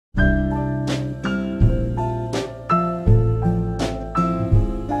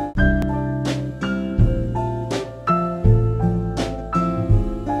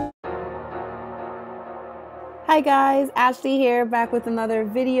Hi guys, Ashley here, back with another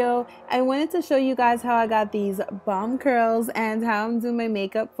video. I wanted to show you guys how I got these bomb curls and how I'm doing my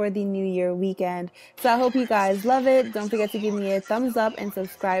makeup for the New Year weekend. So I hope you guys love it. Don't forget to give me a thumbs up and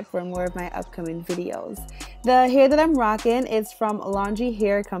subscribe for more of my upcoming videos. The hair that I'm rocking is from Longqi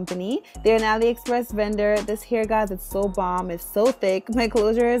Hair Company. They're an AliExpress vendor. This hair, guys, it's so bomb. It's so thick. My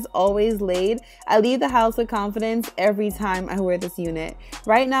closure is always laid. I leave the house with confidence every time I wear this unit.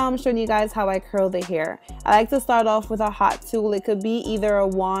 Right now, I'm showing you guys how I curl the hair. I like to start off with a hot tool. It could be either a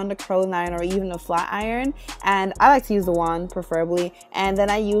wand, a curling iron, or even a flat iron. And I like to use the wand preferably. And then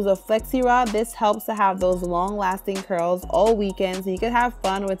I use a flexi rod. This helps to have those long lasting curls all weekend so you can have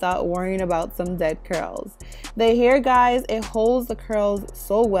fun without worrying about some dead curls. The hair, guys, it holds the curls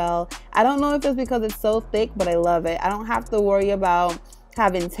so well. I don't know if it's because it's so thick, but I love it. I don't have to worry about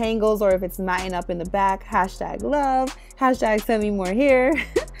having tangles or if it's matting up in the back. Hashtag love, hashtag send me more hair.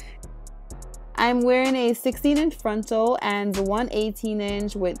 I'm wearing a 16-inch frontal and one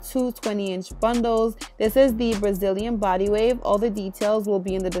 18-inch with two 20-inch bundles. This is the Brazilian Body Wave. All the details will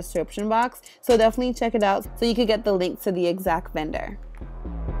be in the description box, so definitely check it out so you can get the link to the exact vendor.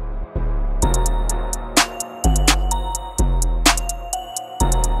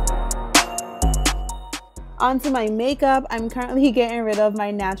 Onto my makeup. I'm currently getting rid of my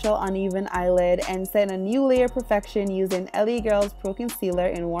natural uneven eyelid and setting a new layer of perfection using LA Girl's Pro Concealer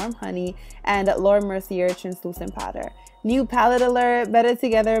in Warm Honey and Laura Mercier Translucent Powder. New palette alert, Better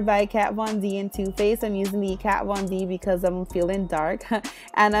Together by Kat Von D and Too Faced. I'm using the Kat Von D because I'm feeling dark.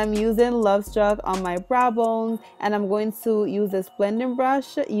 And I'm using Love Struck on my brow bones. And I'm going to use this blending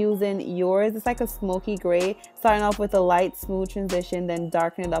brush using Yours. It's like a smoky gray, starting off with a light, smooth transition, then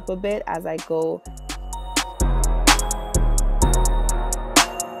darken it up a bit as I go.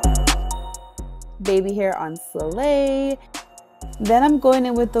 Baby hair on Soleil. Then I'm going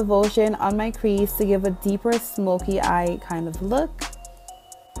in with Devotion on my crease to give a deeper smoky eye kind of look.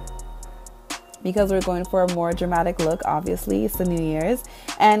 Because we're going for a more dramatic look, obviously, it's the New Year's.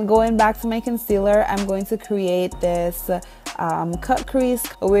 And going back to my concealer, I'm going to create this cut crease.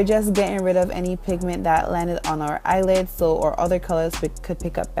 We're just getting rid of any pigment that landed on our eyelids, or other colors we could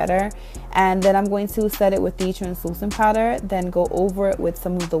pick up better. And then I'm going to set it with the translucent powder, then go over it with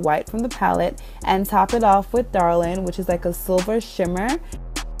some of the white from the palette and top it off with Darling, which is like a silver shimmer.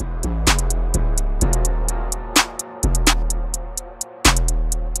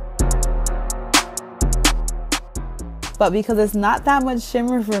 But because it's not that much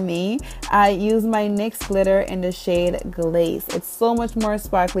shimmer for me, I use my NYX glitter in the shade Glaze. It's so much more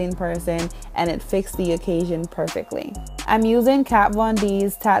sparkly in person and it fits the occasion perfectly. I'm using Kat Von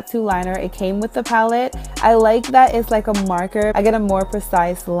D's Tattoo Liner. It came with the palette. I like that it's like a marker. I get a more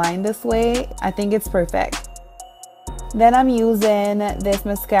precise line this way. I think it's perfect. Then I'm using this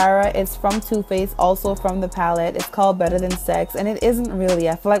mascara. It's from Too Faced, also from the palette. It's called Better Than Sex, and it isn't really.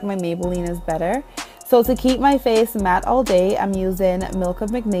 I feel like my Maybelline is better. So to keep my face matte all day, I'm using Milk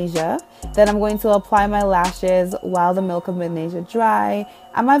of Magnesia. Then I'm going to apply my lashes while the Milk of Magnesia dry.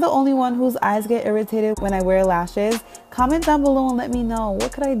 Am I the only one whose eyes get irritated when I wear lashes? Comment down below and let me know.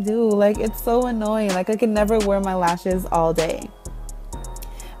 What could I do? Like, it's so annoying. Like, I can never wear my lashes all day.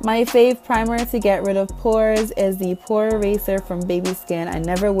 My fave primer to get rid of pores is the Pore Eraser from Baby Skin. I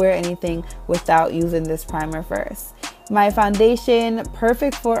never wear anything without using this primer first. My foundation,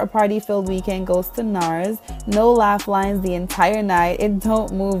 perfect for a party-filled weekend, goes to NARS. No laugh lines the entire night. It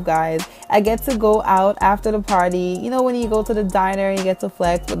don't move, guys. I get to go out after the party. You know when you go to the diner and you get to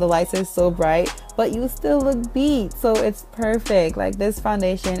flex, but the lights are so bright, but you still look beat. So it's perfect. Like, this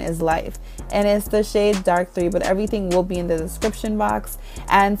foundation is life. And it's the shade Dark 3, but everything will be in the description box.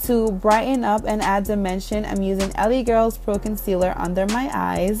 And to brighten up and add dimension, I'm using LA Girl's Pro Concealer under my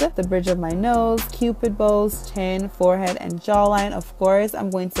eyes, the bridge of my nose, cupid bows, chin, forehead, and jawline. Of course, I'm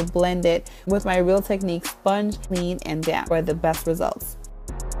going to blend it with my Real Technique sponge, clean and damp for the best results.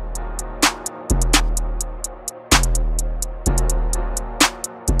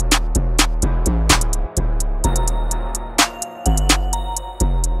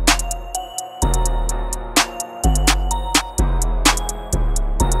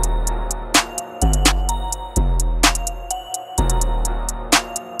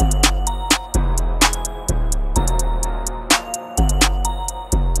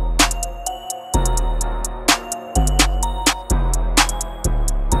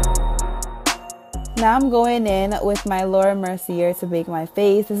 Now I'm going in with my Laura Mercier to bake my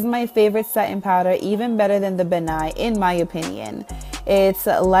face. This is my favorite setting powder, even better than the Benai in my opinion. It's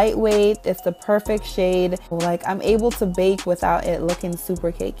lightweight, it's the perfect shade. Like, I'm able to bake without it looking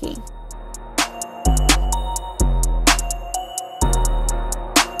super cakey.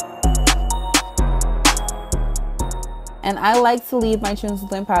 And I like to leave my trim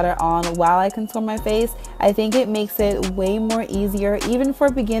smoothing powder on while I contour my face. I think it makes it way more easier, even for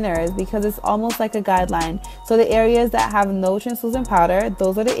beginners, because it's almost like a guideline. So the areas that have no trim smoothing powder,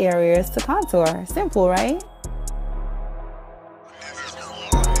 those are the areas to contour. Simple, right?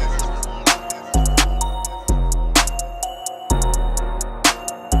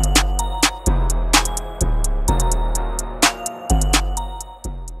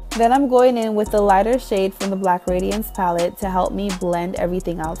 Then I'm going in with the lighter shade from the Black Radiance palette to help me blend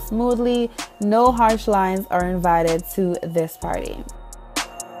everything out smoothly. No harsh lines are invited to this party.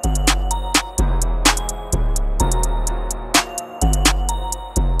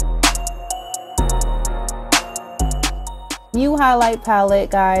 New highlight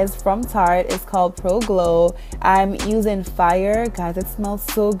palette, guys, from Tarte is called Pro Glow. I'm using Fire. Guys, it smells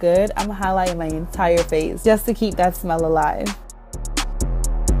so good. I'm highlighting my entire face just to keep that smell alive.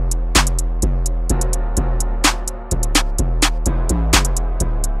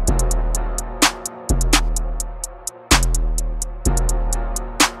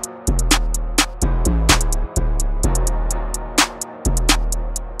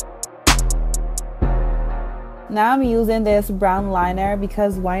 Now I'm using this brown liner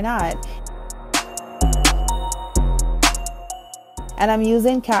because why not? And I'm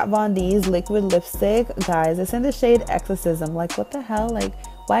using Kat Von D's liquid lipstick. Guys, it's in the shade Exorcism. Like, what the hell? Like,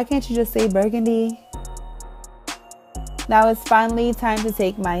 why can't you just say burgundy? Now it's finally time to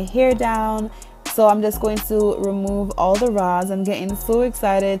take my hair down. So I'm just going to remove all the rods. I'm getting so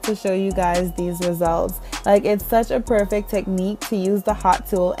excited to show you guys these results. Like, it's such a perfect technique to use the hot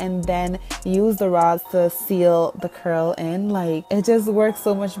tool and then use the rods to seal the curl in. Like, it just works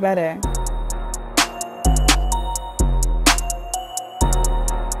so much better.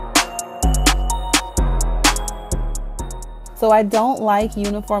 So I don't like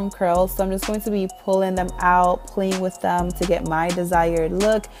uniform curls, so I'm just going to be pulling them out, playing with them to get my desired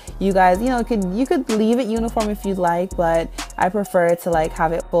look. You guys, you know, you could leave it uniform if you'd like, but I prefer to like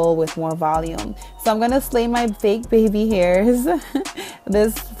have it full with more volume. So I'm gonna slay my fake baby hairs.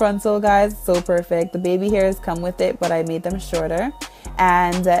 This frontal, guys, so perfect. The baby hairs come with it, but I made them shorter.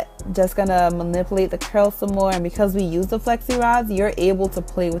 And just gonna manipulate the curls some more, and because we use the flexi rods, you're able to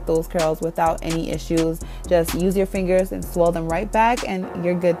play with those curls without any issues. Just use your fingers and swirl them right back and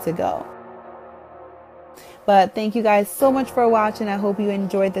you're good to go. But thank you guys so much for watching. I hope you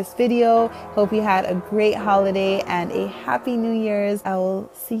enjoyed this video. Hope you had a great holiday and a happy New Year's. I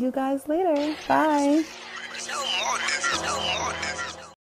will see you guys later. Bye.